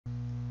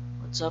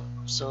What's up?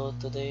 So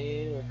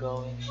today we're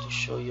going to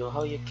show you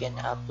how you can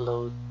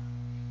upload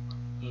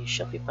a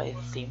Shopify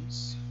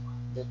themes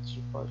that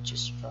you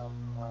purchase from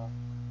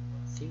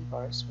theme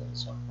bars. For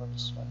example,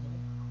 this one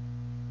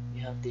here. We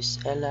have this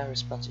Ella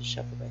responsive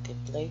Shopify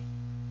template.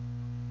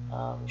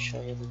 We'll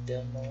show you the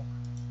demo.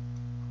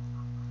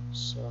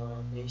 So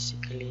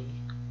basically,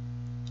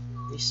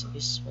 this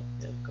is what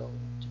we are going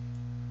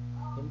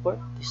to import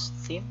these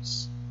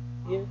themes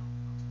here.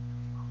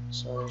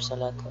 So there's a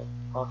lot of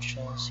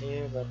options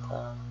here, but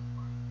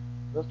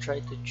we'll try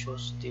to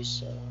choose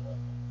this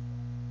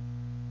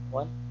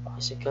one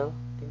bicycle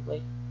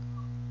template.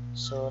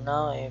 So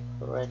now I've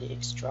already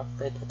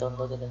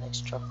downloaded and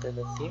extracted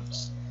the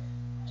themes,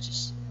 which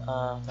is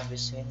can be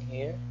seen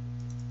here,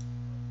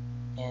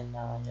 and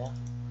yeah,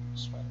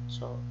 this one.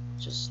 So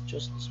just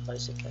choose this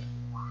bicycle.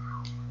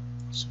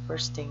 So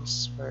first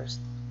things first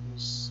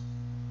is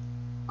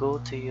go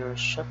to your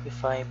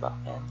Shopify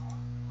backend.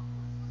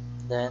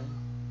 Then,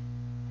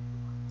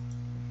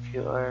 if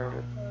you are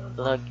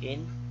logged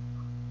in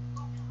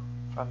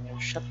from your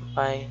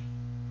Shopify,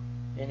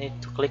 you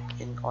need to click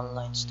in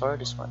online store.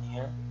 This one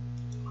here,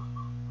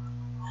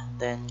 and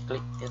then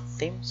click the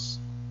themes.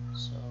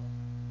 So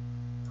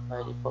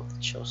by default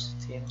it shows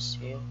themes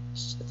here.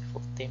 This is the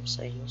default themes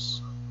I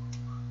use,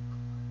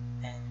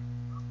 and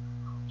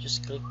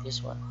just click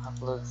this one,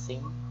 upload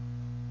theme,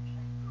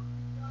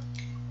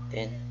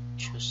 then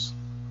choose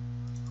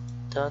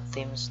the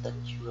themes that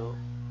you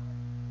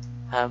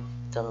have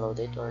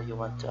downloaded or you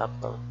want to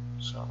upload.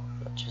 So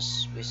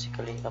just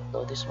basically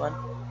upload this one,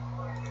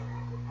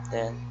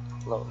 then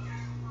upload.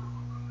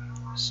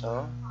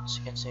 So as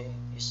you can see,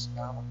 it's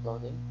now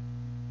uploading,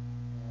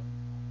 and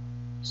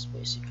it's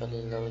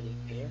basically loading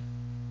here,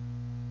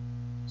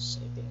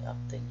 saving up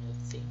the new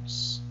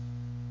themes.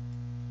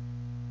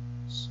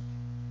 So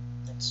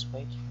let's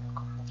wait for a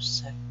couple of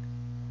seconds.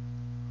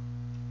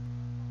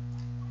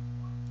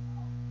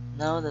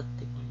 Now that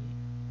the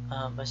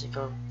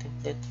bicycle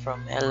template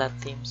from Ella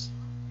themes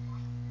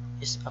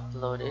is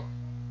uploaded,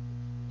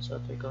 so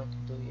what we're going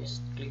to do is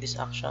click this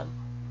action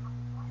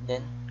and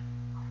then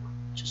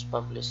choose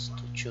publish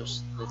to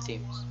choose the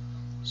themes.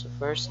 So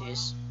first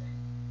is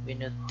we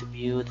need to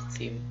view the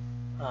theme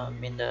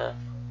in the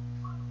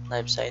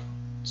live site.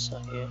 So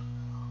here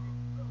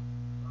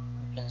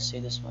you can see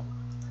this one.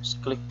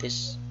 Just click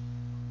this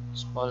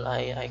small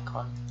eye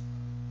icon.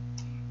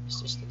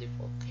 This is the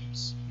default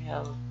themes we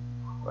have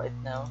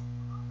right now,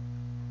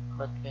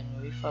 but when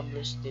we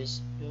publish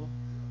this new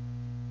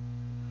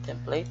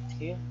template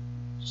here,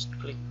 just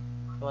click,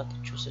 if you want to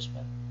choose this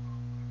one,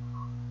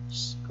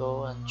 just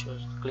go and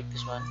click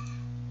this one,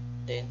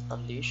 then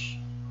publish,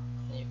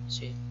 and you can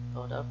see it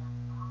load up.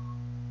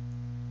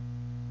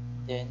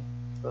 Then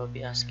it will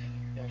be asking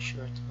if you are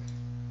sure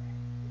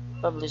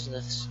to publish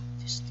these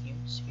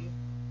themes here.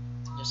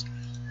 Just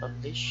click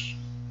publish.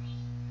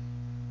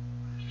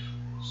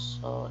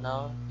 So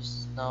now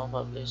it's now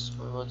published.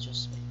 We will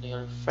just simply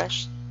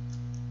refresh,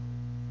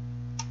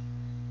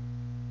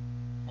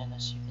 and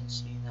as you can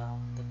see now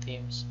the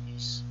themes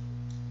is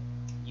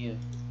new.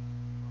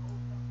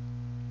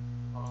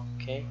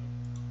 Okay,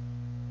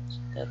 so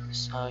that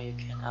is how you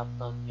can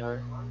upload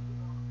your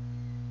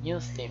new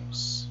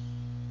themes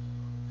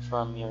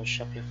from your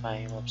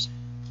Shopify website.